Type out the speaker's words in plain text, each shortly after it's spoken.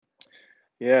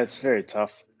Yeah, it's very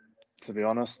tough, to be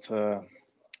honest, to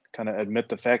kind of admit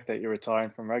the fact that you're retiring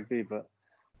from rugby, but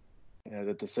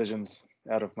the decision's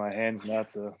out of my hands now.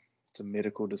 It's a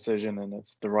medical decision, and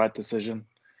it's the right decision.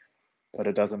 But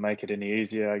it doesn't make it any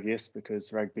easier, I guess,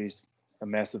 because rugby's a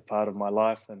massive part of my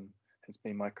life, and it's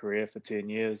been my career for 10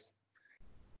 years.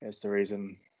 That's the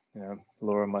reason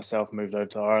Laura and myself moved over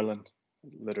to Ireland,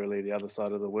 literally the other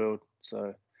side of the world.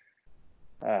 So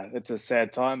it's a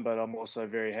sad time, but I'm also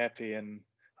very happy, and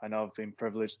I know I've been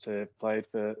privileged to have played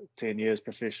for 10 years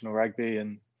professional rugby,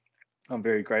 and I'm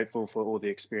very grateful for all the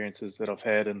experiences that I've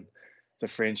had and the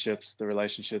friendships, the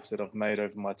relationships that I've made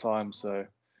over my time. So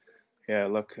yeah,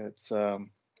 look, it's a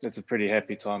pretty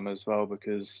happy time as well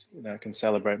because I can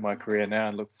celebrate my career now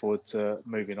and look forward to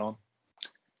moving on.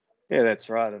 Yeah, that's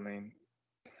right. I mean,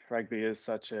 rugby is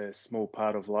such a small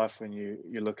part of life when you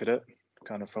look at it,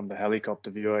 kind of from the helicopter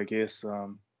view, I guess.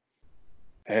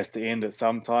 It has to end at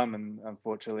some time, and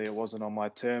unfortunately, it wasn't on my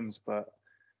terms. But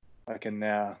I can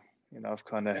now, I've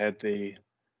kind of had the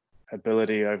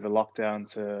ability over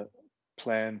lockdown to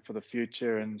plan for the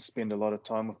future and spend a lot of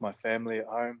time with my family at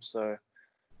home. So,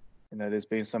 there's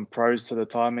been some pros to the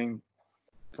timing,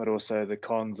 but also the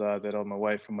cons are that I'm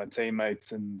away from my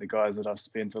teammates and the guys that I've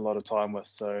spent a lot of time with.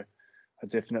 So I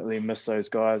definitely miss those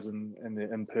guys and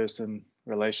the in-person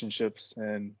relationships.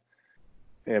 And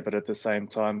yeah, but at the same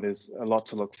time, there's a lot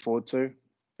to look forward to.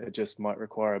 It just might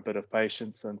require a bit of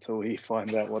patience until we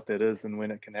find out what that is and when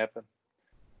it can happen.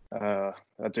 I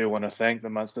do want to thank the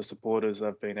Munster supporters.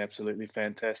 They've been absolutely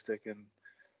fantastic, and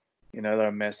they're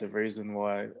a massive reason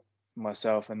why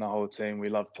myself and the whole team, we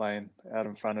love playing out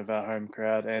in front of our home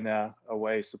crowd and our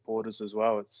away supporters as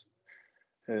well.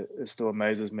 It still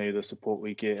amazes me the support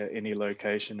we get at any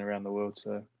location around the world.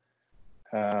 So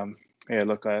yeah,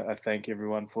 look, I thank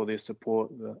everyone for their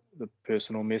support, the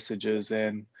personal messages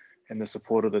and the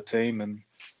support of the team. And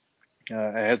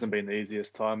it hasn't been the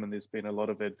easiest time, and there's been a lot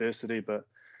of adversity, but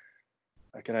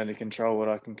I can only control what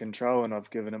I can control, and I've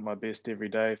given it my best every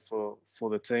day for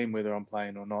the team, whether I'm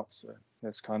playing or not. So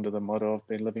that's kind of the motto I've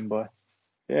been living by.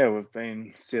 Yeah, we've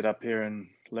been set up here in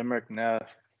Limerick now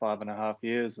 5.5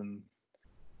 years, and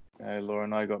Laura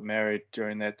and I got married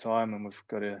during that time, and we've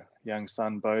got a young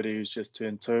son, Bodie, who's just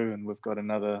turned 2, and we've got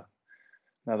another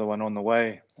one on the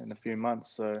way in a few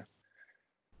months. So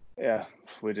yeah,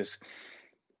 we just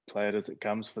play it as it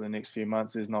comes for the next few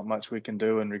months. There's not much we can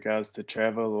do in regards to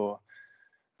travel or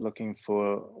looking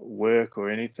for work or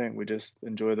anything. We just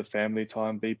enjoy the family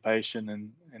time, be patient,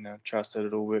 and trust that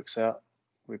it all works out.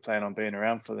 We plan on being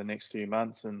around for the next few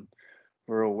months, and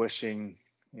we're all wishing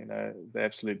the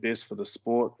absolute best for the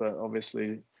sport, but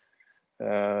obviously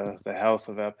the health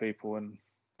of our people in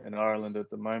Ireland at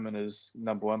the moment is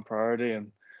number one priority.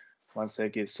 And once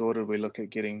that gets sorted, we look at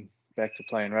getting back to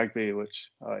playing rugby,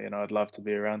 which I'd love to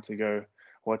be around to go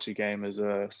watch a game as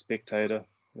a spectator.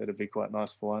 That'd be quite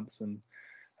nice for once. And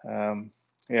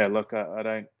yeah, look, I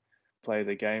don't play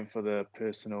the game for the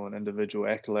personal and individual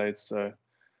accolades, so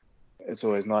it's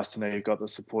always nice to know you've got the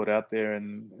support out there,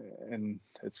 and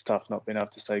it's tough not being able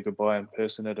to say goodbye in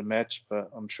person at a match,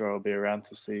 but I'm sure I'll be around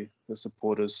to see the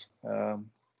supporters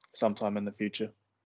sometime in the future.